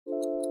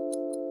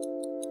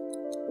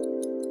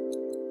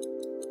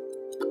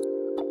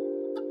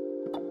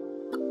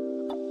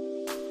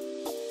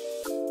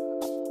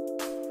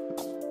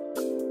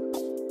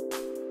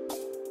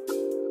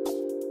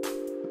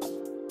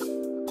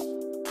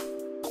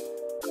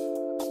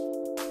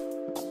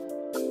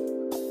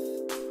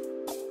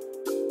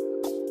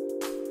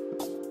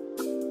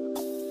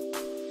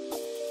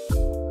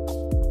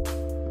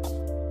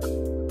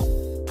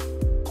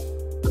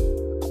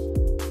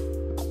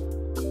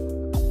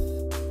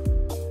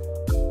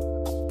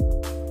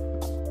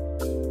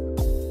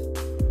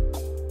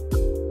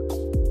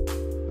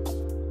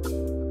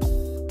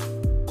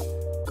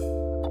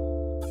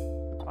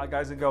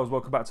guys and girls,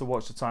 welcome back to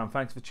Watch the Time.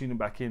 Thanks for tuning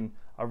back in.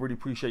 I really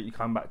appreciate you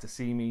coming back to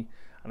see me,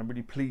 and I'm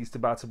really pleased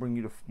about to bring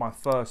you my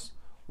first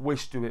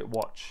WishDoIt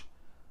watch.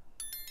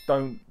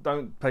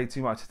 Don't pay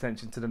too much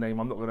attention to the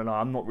name. I'm not gonna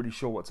lie, I'm not really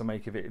sure what to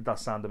make of it. It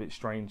does sound a bit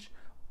strange,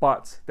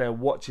 but their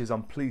watches,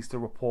 I'm pleased to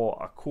report,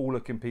 are cool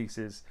looking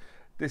pieces.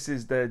 This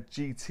is their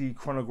GT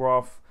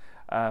Chronograph.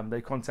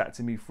 They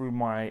contacted me through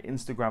my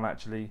Instagram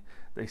actually.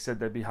 They said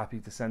they'd be happy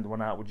to send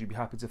one out. Would you be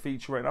happy to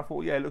feature it? And I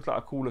thought, yeah, it looks like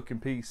a cool looking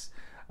piece.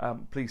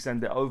 Please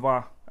send it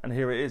over. And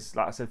here it is.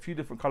 Like I said, a few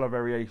different color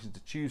variations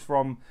to choose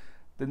from.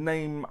 The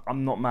name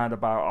I'm not mad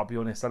about, I'll be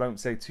honest. I don't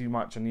say too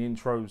much on the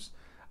intros,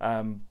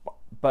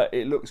 but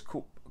it looks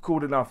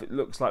cool enough. It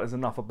looks like there's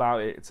enough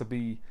about it to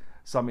be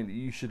something that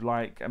you should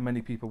like and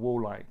many people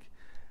will like.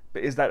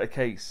 But is that the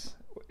case?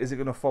 Is it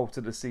going to fall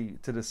to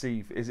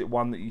deceive? Is it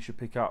one that you should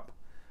pick up?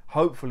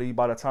 Hopefully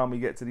by the time we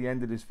get to the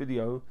end of this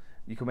video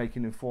you can make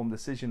an informed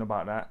decision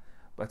about that,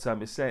 but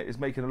it's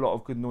making a lot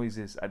of good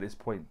noises at this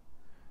point.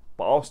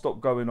 But I'll stop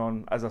going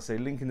on. As I say,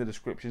 link in the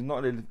description. It's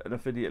not an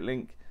affiliate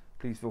link.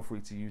 Please feel free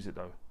to use it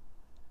though.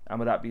 And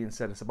with that being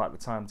said, it's about the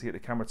time to get the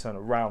camera turned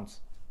around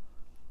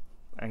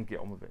and get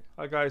on with it.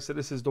 Hi guys, so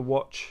this is the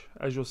watch.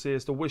 As you'll see,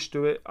 it's the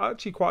WishDoIt. I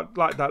actually quite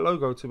like that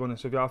logo, to be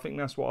honest with you. I think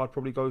that's what I'd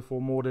probably go for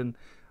more than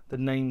the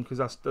name, because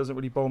that doesn't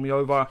really bowl me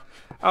over.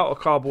 Out of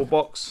cardboard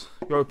box,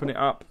 you open it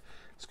up.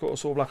 It's got a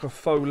sort of like a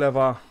faux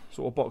leather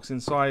sort of box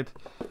inside,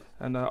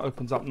 and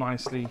opens up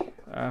nicely.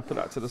 Put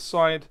that to the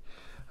side.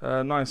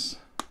 Nice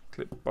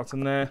clip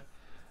button there.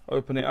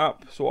 Open it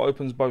up, sort of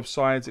opens both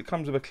sides. It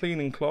comes with a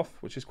cleaning cloth,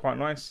 which is quite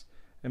nice.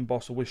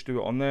 Emboss or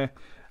WishDoIt on there.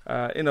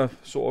 In a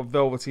sort of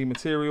velvety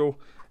material.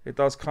 It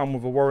does come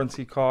with a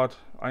warranty card.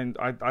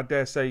 I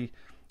dare say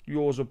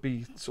yours would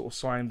be sort of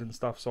signed and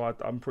stuff, so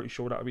I'm pretty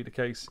sure that would be the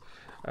case,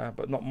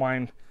 but not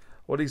mine.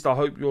 Or at least I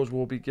hope yours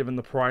will be given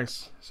the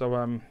price.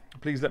 So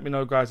please let me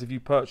know, guys, if you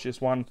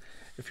purchase one,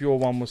 if your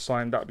one was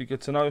signed. That'd be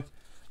good to know.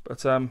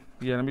 But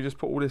yeah, let me just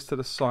put all this to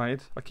the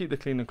side. I keep the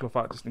cleaning cloth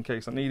out just in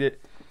case I need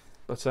it.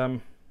 But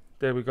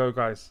there we go,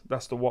 guys.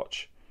 That's the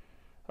watch.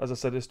 As I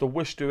said, it's the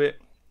WishDoIt.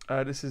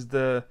 This is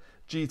the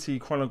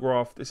GT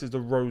Chronograph. This is the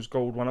rose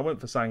gold one. I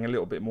went for something a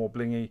little bit more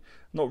blingy.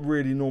 Not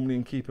really normally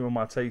in keeping with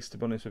my taste, to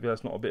be honest with you.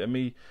 That's not a bit of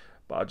me,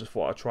 but I just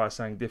thought I'd try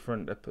something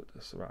different. I put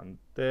this around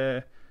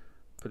there,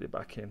 put it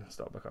back in,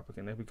 start back up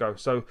again. There we go.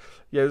 So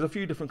yeah, there's a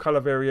few different color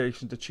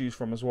variations to choose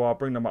from as well. I'll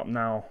bring them up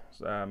now,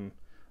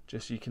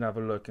 just so you can have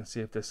a look and see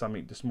if there's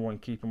something that's more in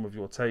keeping with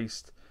your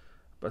taste.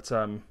 But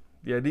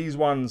yeah, these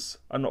ones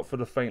are not for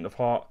the faint of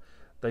heart.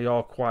 They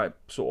are quite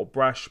sort of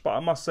brash, but I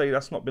must say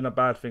that's not been a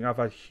bad thing. I've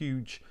had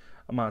huge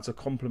amounts of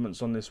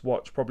compliments on this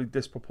watch, probably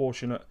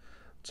disproportionate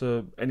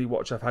to any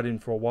watch I've had in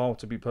for a while,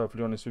 to be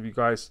perfectly honest with you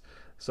guys.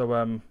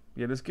 So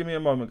yeah, just give me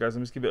a moment, guys. Let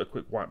me just give it a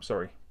quick wipe.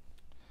 Sorry.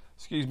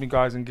 Excuse me,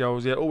 guys and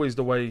girls. Yeah, always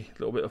the way, a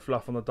little bit of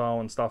fluff on the dial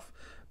and stuff.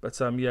 But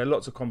yeah,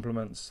 lots of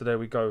compliments. So there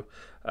we go.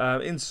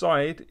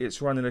 Inside,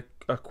 it's running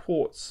a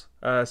Quartz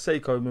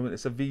Seiko movement.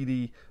 It's a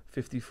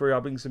VD53.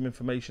 I'll bring some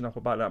information up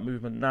about that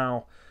movement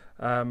now.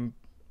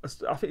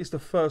 I think it's the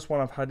first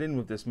one I've had in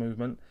with this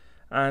movement,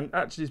 and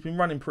actually it's been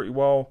running pretty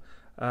well.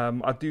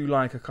 I do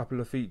like a couple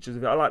of features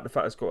of it. I like the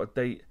fact it's got a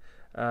date.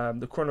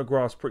 The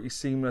chronograph's pretty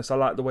seamless. I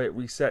like the way it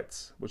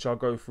resets, which I'll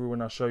go through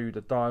when I show you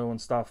the dial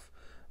and stuff.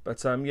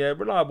 But yeah,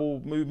 reliable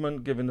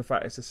movement given the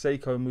fact it's a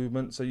Seiko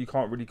movement, so you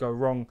can't really go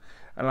wrong.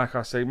 And like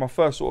I say, my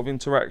first sort of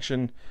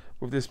interaction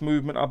with this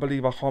movement, I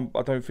believe I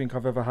don't think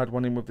I've ever had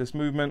one in with this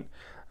movement.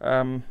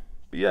 But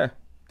yeah,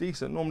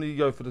 decent. Normally you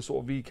go for the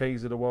sort of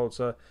VKs of the world,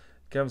 so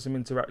having some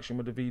interaction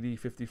with the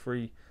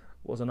VD53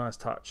 was a nice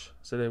touch.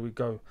 So there we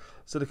go.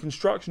 So the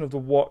construction of the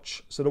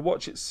watch. So the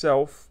watch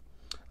itself,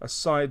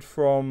 aside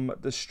from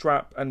the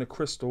strap and the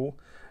crystal,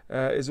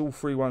 is all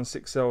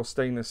 316L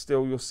stainless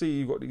steel. You'll see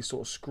you've got these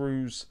sort of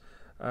screws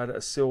that are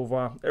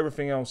silver.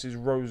 Everything else is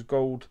rose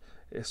gold.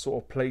 It's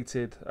sort of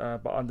plated,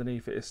 but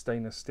underneath it is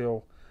stainless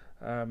steel.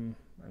 And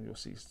you'll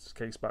see this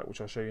case back, which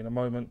I'll show you in a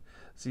moment.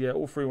 So yeah,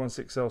 all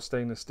 316L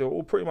stainless steel,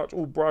 all pretty much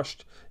all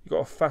brushed. You've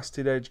got a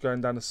faceted edge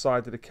going down the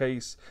side of the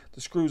case.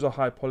 The screws are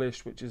high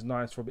polished, which is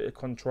nice for a bit of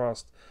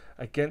contrast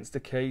against the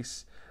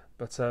case.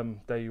 But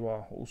there you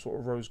are, all sort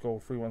of rose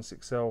gold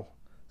 316L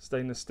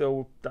stainless steel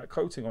with that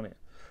coating on it.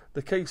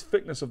 The case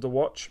thickness of the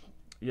watch,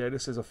 yeah,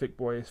 this is a thick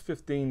boy. It's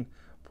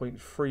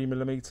 15.3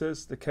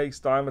 millimeters. The case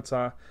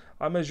diameter,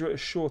 I measure it at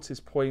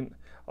shortest point,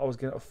 I was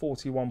getting a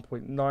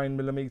 41.9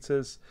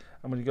 millimeters,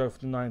 and when you go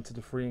from the 9 to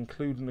the 3,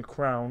 including the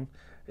crown,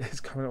 it's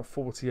coming at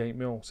 48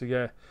 mil. So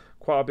yeah,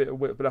 quite a bit of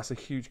width, but that's a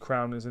huge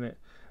crown, isn't it?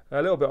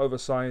 A little bit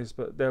oversized,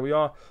 but there we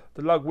are.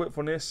 The lug width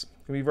on this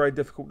can be very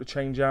difficult to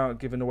change out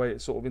given the way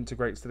it sort of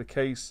integrates to the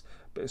case,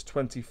 but it's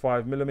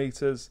 25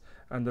 millimeters,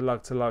 and the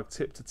lug to lug,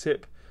 tip to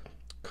tip,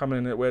 coming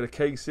in at where the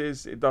case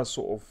is, it does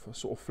sort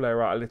of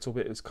flare out a little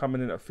bit. It's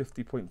coming in at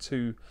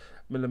 50.2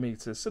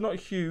 millimeters, so not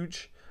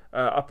huge.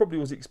 I probably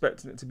was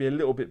expecting it to be a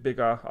little bit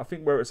bigger. I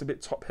think where it's a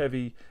bit top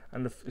heavy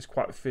and it's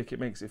quite thick,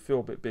 it makes it feel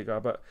a bit bigger,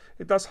 but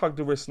it does hug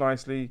the wrist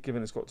nicely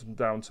given it's got some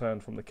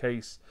downturn from the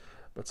case.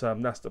 But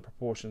that's the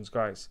proportions,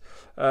 guys.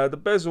 The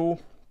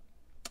bezel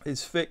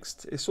is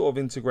fixed. It's sort of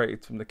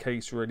integrated from the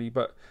case really,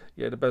 but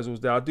yeah, the bezel's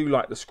there. I do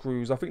like the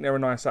screws. I think they're a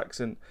nice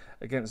accent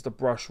against the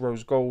brushed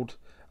rose gold.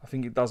 I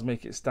think it does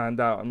make it stand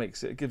out and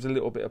it gives a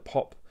little bit of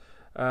pop.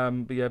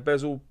 But yeah,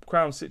 bezel,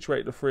 crown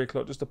situated at 3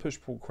 o'clock, just a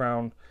push-pull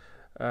crown.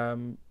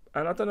 And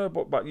I don't know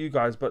about you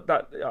guys, but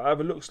that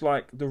either looks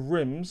like the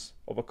rims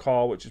of a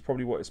car, which is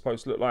probably what it's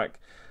supposed to look like.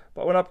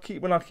 But when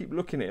I keep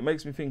looking at it, it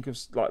makes me think of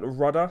like the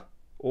rudder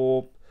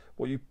or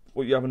what you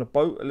have in a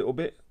boat a little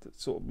bit.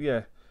 Sort of,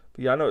 yeah.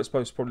 But yeah, I know it's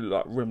supposed to probably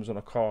look like rims on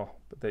a car,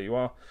 but there you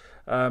are.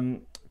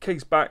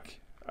 Case back,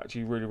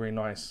 actually really, really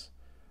nice.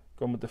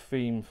 Gone with the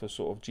theme for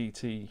sort of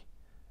GT,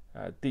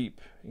 deep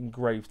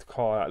engraved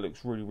car. That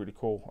looks really, really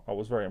cool. I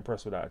was very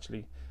impressed with that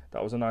actually.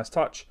 That was a nice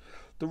touch.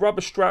 The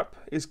rubber strap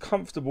is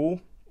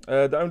comfortable.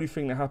 The only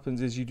thing that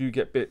happens is you do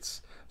get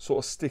bits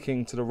sort of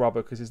sticking to the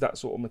rubber because it's that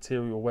sort of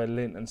material where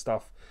lint and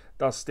stuff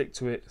does stick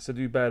to it. So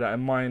do bear that in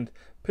mind.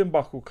 Pin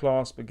buckle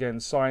clasp, again,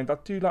 signed. I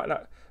do like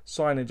that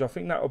signage. I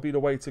think that would be the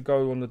way to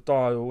go on the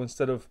dial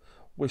instead of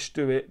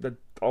WishDoIt.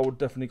 I would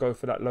definitely go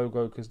for that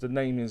logo because the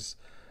name is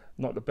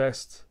not the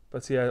best.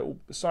 But yeah,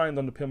 signed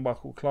on the pin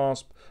buckle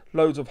clasp.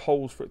 Loads of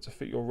holes for it to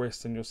fit your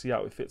wrist, and you'll see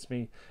how it fits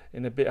me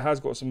in a bit. It has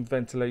got some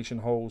ventilation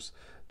holes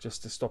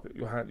just to stop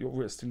your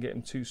wrist from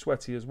getting too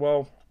sweaty as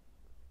well.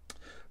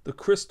 The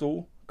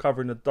crystal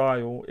covering the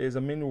dial is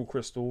a mineral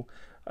crystal,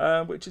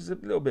 which is a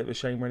little bit of a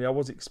shame really. I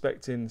was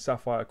expecting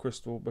sapphire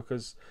crystal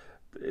because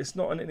it's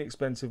not an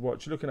inexpensive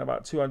watch. You're looking at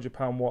about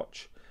 £200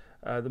 watch.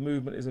 The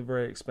movement isn't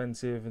very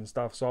expensive and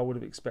stuff, so I would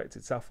have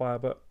expected sapphire,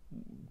 but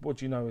what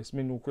do you know, it's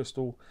mineral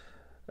crystal.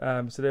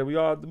 So there we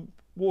are. The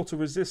water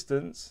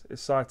resistance is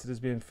cited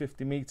as being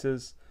 50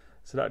 meters,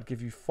 so that would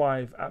give you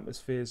 5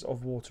 atmospheres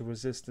of water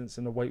resistance,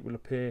 and the weight will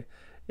appear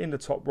in the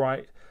top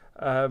right.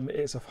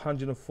 It's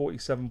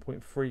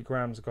 147.3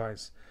 grams,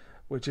 guys,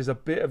 which is a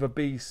bit of a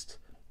beast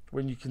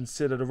when you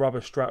consider the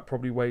rubber strap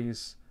probably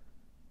weighs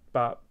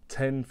about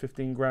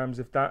 10-15 grams,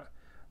 if that.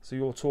 So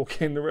you're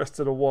talking the rest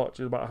of the watch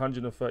is about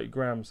 130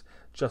 grams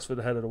just for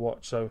the head of the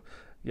watch. So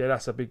yeah,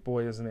 that's a big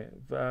boy, isn't it?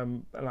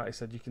 And like I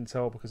said, you can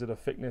tell because of the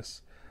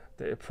thickness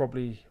that it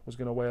probably was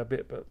going to weigh a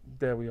bit, but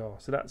there we are.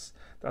 So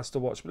that's the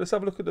watch. But let's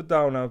have a look at the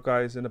dial now,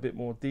 guys, in a bit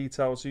more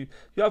detail. So you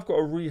have got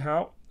a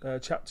rehaut,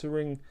 chapter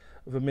ring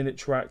of a minute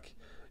track.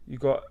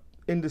 You've got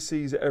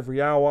indices at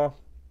every hour.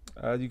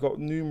 You've got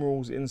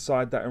numerals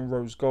inside that in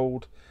rose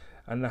gold,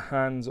 and the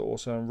hands are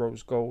also in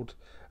rose gold.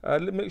 A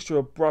mixture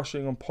of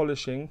brushing and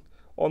polishing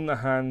on the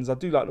hands. I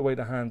do like the way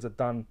the hands are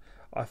done.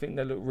 I think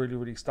they look really,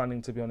 really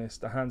stunning, to be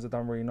honest. The hands are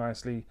done really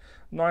nicely.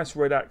 Nice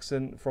red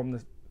accent from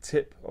the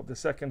tip of the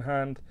second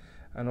hand,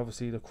 and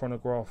obviously the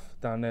chronograph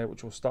down there,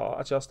 which will start.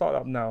 Actually, I'll start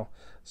up now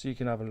so you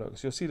can have a look.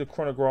 So you'll see the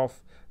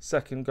chronograph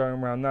second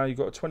going around now. You've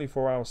got a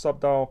 24-hour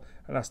subdial,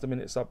 and that's the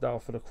minute subdial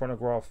for the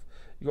chronograph.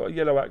 You've got a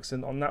yellow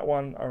accent on that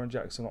one, orange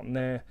accent on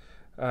there.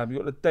 You've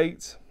got the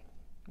date,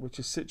 which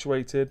is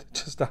situated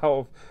just out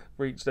of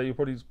reach there. You'll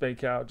probably just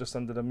make it out just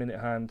under the minute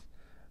hand.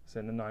 It's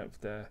in the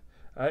 9th there.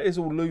 It is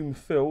all loom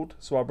filled,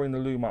 so I'll bring the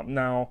loom up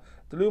now.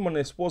 The loom on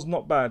this was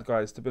not bad,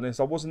 guys, to be honest.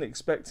 I wasn't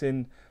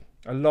expecting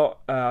a lot.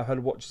 I've had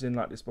watches in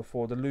like this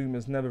before. The loom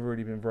has never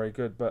really been very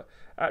good, but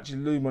actually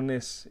loom on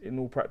this, in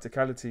all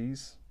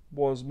practicalities,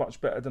 was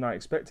much better than I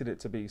expected it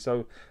to be.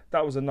 So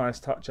that was a nice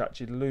touch,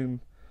 actually, the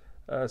loom.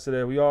 So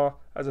there we are.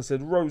 As I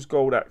said, rose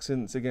gold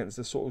accents against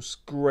the sort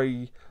of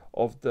grey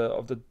of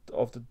the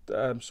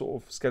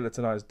sort of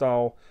skeletonized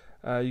dial.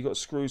 You got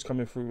screws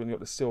coming through, and you got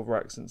the silver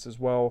accents as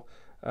well.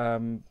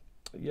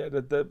 Yeah,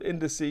 the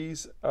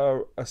indices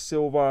are a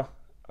silver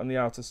on the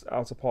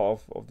outer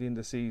part of the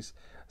indices,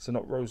 so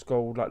not rose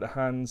gold like the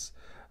hands.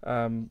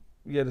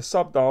 Yeah, the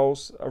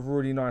subdials are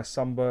really nice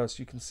sunburst.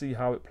 You can see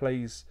how it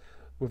plays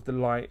with the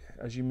light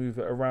as you move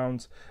it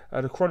around.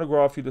 The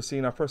chronograph, you'd have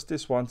seen I pressed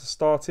this one to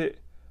start it.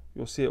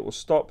 You'll see it will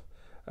stop.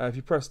 If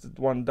you press the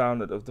one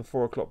down at the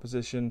 4 o'clock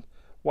position,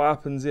 what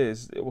happens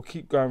is it will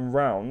keep going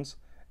round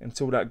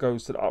until that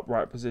goes to the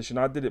upright position.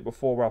 I did it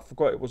before where I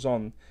forgot it was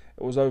on.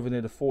 It was over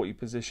near the 40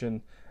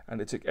 position, and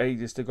it took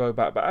ages to go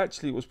back, but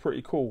actually it was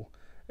pretty cool.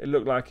 It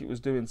looked like it was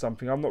doing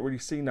something. I've not really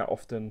seen that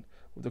often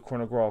with the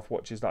chronograph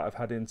watches that I've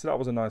had in, so that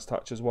was a nice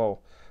touch as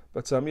well.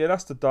 But yeah,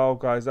 that's the dial,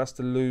 guys. That's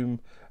the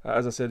loom.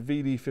 As I said,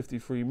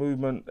 VD53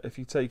 movement. If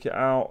you take it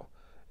out,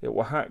 it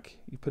will hack.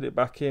 You put it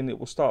back in, it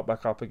will start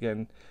back up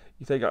again.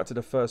 You take it out to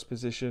the first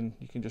position,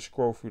 you can just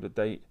scroll through the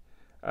date,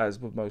 as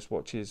with most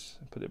watches,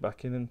 and put it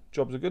back in, and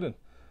jobs are good in.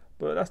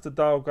 But that's the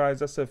dial, guys.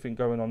 That's everything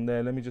going on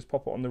there. Let me just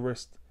pop it on the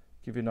wrist,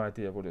 give you an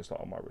idea of what it looks like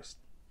on my wrist.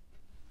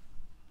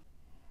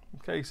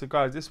 Okay, so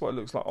guys, this is what it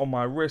looks like on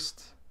my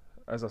wrist.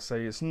 As I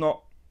say, it's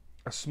not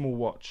a small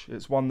watch.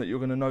 It's one that you're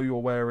going to know you're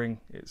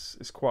wearing.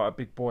 It's quite a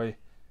big boy,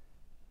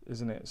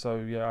 isn't it? So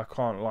yeah, I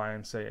can't lie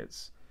and say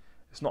it's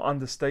not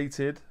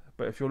understated.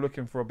 But if you're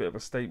looking for a bit of a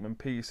statement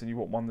piece and you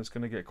want one that's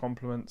going to get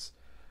compliments,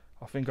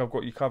 I think I've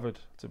got you covered,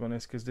 to be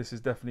honest, because this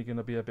is definitely going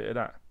to be a bit of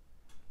that.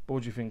 But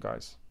what do you think,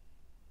 guys?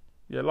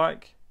 Yeah,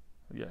 like?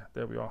 Yeah,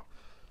 there we are.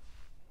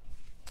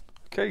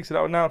 Okay, so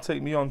that will now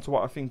take me on to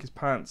what I think is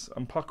pants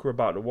and pucker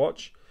about the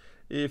watch.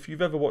 If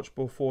you've ever watched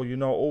before, you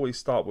know I always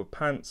start with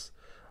pants.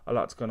 I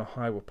like to go on a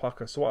high with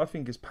Pukka. So what I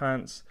think is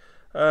pants.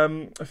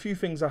 A few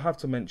things I have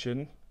to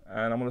mention,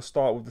 and I'm going to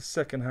start with the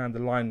second hand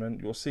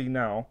alignment. You'll see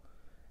now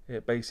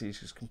it basically is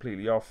just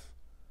completely off.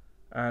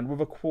 And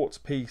with a quartz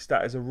piece,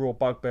 that is a real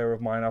bugbear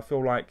of mine. I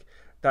feel like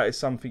that is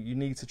something you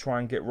need to try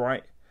and get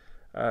right.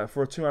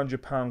 For a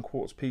 £200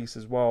 quartz piece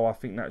as well, I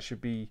think that should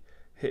be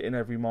hitting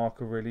every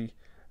marker really.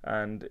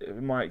 And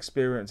in my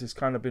experience, it's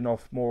kind of been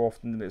off more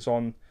often than it's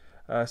on.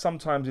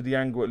 Sometimes with the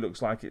angle, it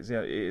looks like it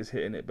is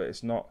hitting it, but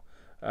it's not.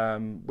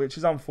 Which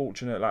is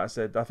unfortunate. Like I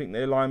said, I think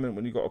the alignment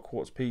when you've got a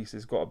quartz piece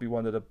has got to be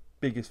one of the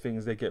biggest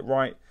things they get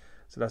right.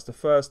 So that's the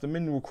first. The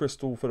mineral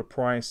crystal for the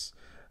price,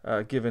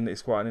 given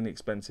it's quite an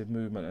inexpensive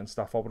movement and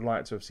stuff, I would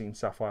like to have seen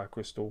sapphire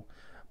crystal,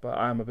 but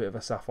I am a bit of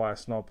a sapphire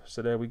snob.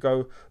 So there we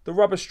go. The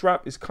rubber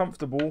strap is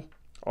comfortable.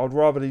 I'd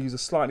rather use a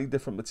slightly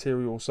different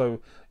material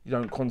so you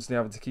don't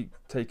constantly have to keep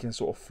taking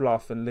sort of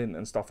fluff and lint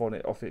and stuff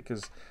off it,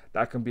 because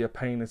that can be a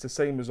pain. It's the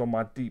same as on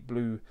my deep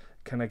blue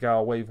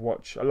Kanagawa wave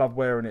watch. I love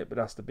wearing it, but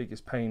that's the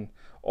biggest pain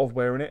of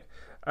wearing it.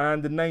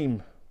 And the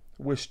name,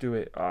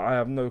 WishDoIt, I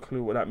have no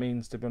clue what that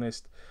means, to be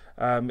honest.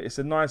 It's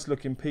a nice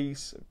looking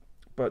piece,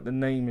 but the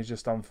name is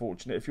just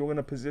unfortunate. If you're going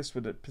to persist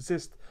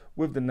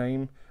with the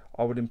name,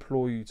 I would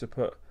implore you to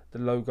put the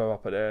logo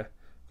up there,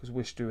 because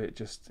WishDoIt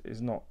just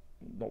is not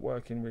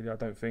working really, I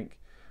don't think.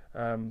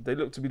 They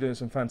look to be doing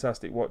some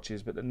fantastic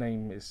watches, but the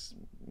name is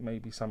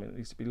maybe something that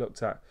needs to be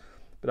looked at.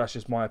 But that's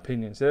just my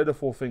opinion. So they're the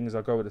four things.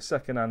 I go with the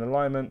second hand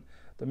alignment,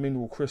 the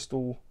mineral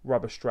crystal,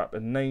 rubber strap,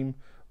 and name.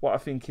 What I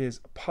think is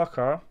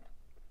Pukka,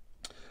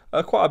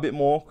 quite a bit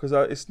more, because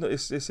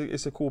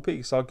it's a cool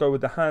piece. I'll go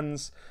with the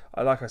hands.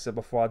 Like I said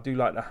before, I do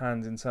like the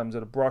hands in terms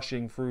of the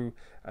brushing through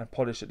and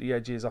polish at the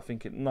edges. I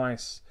think it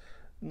nice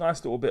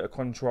little bit of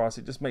contrast.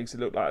 It just makes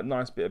it look like a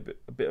nice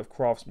a bit of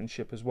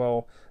craftsmanship as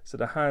well. So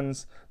the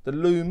hands, the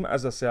loom,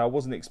 as I say, I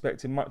wasn't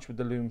expecting much with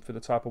the loom for the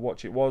type of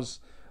watch it was,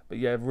 but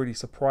yeah, it really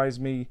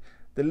surprised me.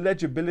 The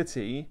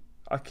legibility,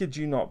 I kid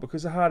you not,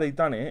 because of how they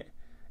done it,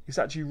 it's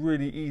actually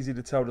really easy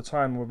to tell the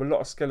time. With a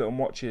lot of skeleton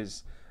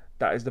watches,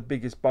 that is the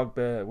biggest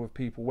bugbear with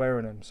people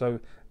wearing them.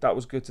 So that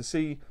was good to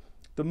see.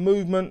 The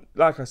movement,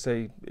 like I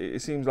say,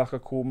 it seems like a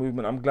cool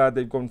movement. I'm glad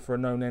they've gone for a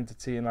known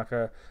entity and like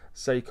a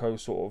Seiko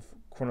sort of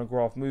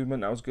chronograph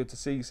movement. That was good to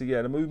see. So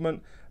yeah, the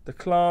movement, the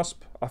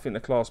clasp, I think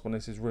the clasp on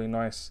this is really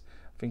nice.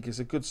 I think it's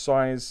a good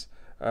size,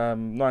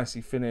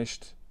 nicely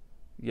finished.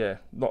 Yeah,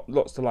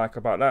 lots to like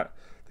about that.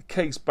 The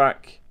case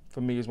back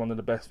for me is one of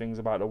the best things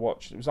about the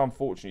watch. It was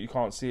unfortunate you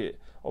can't see it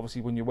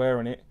obviously when you're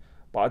wearing it,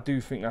 but I do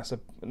think that's a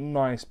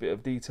nice bit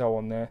of detail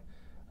on there.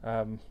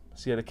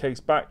 So yeah, the case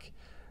back,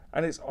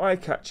 and it's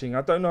eye-catching.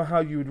 I don't know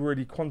how you would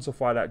really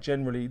quantify that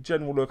generally.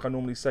 General look I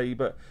normally say,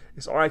 but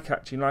it's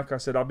eye-catching. Like I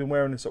said, I've been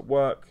wearing this at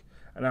work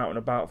and out and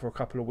about for a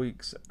couple of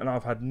weeks, and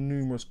I've had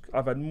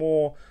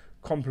more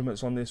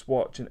compliments on this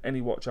watch than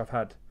any watch I've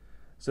had.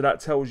 So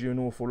that tells you an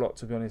awful lot,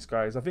 to be honest,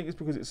 guys. I think it's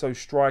because it's so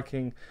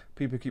striking.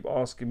 People keep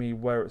asking me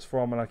where it's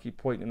from, and I keep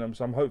pointing them.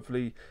 So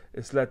hopefully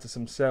it's led to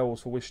some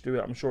sales for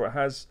WishDoIt. I'm sure it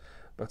has.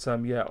 But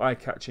yeah,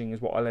 eye-catching is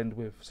what I'll end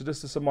with. So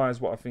just to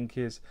surmise what I think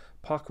is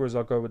Pukka, as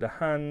I go with the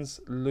hands,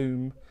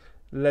 loom,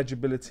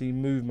 legibility,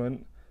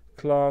 movement,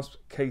 clasp,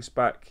 case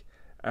back,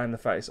 and the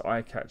fact it's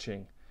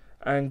eye-catching.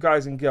 And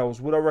guys and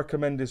girls, would I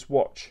recommend this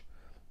watch?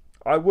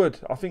 I would.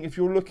 I think if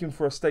you're looking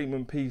for a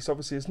statement piece,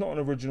 obviously it's not an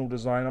original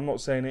design. I'm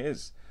not saying it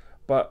is.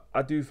 But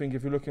I do think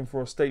if you're looking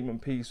for a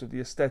statement piece with the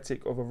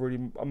aesthetic of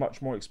a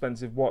much more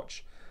expensive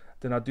watch,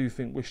 then I do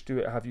think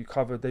WishDoIt have you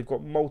covered. They've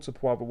got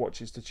multiple other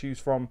watches to choose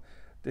from.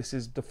 This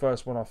is the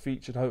first one I've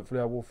featured.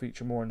 Hopefully I will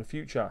feature more in the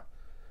future.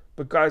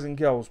 But guys and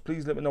girls,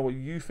 please let me know what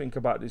you think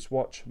about this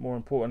watch, more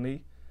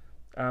importantly.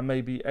 And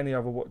maybe any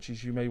other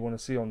watches you may want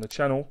to see on the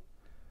channel.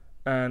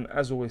 And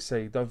as always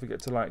say, don't forget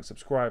to like,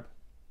 subscribe,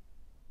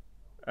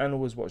 and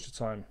always watch your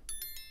time.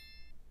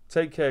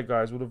 Take care,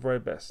 guys. All the very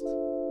best.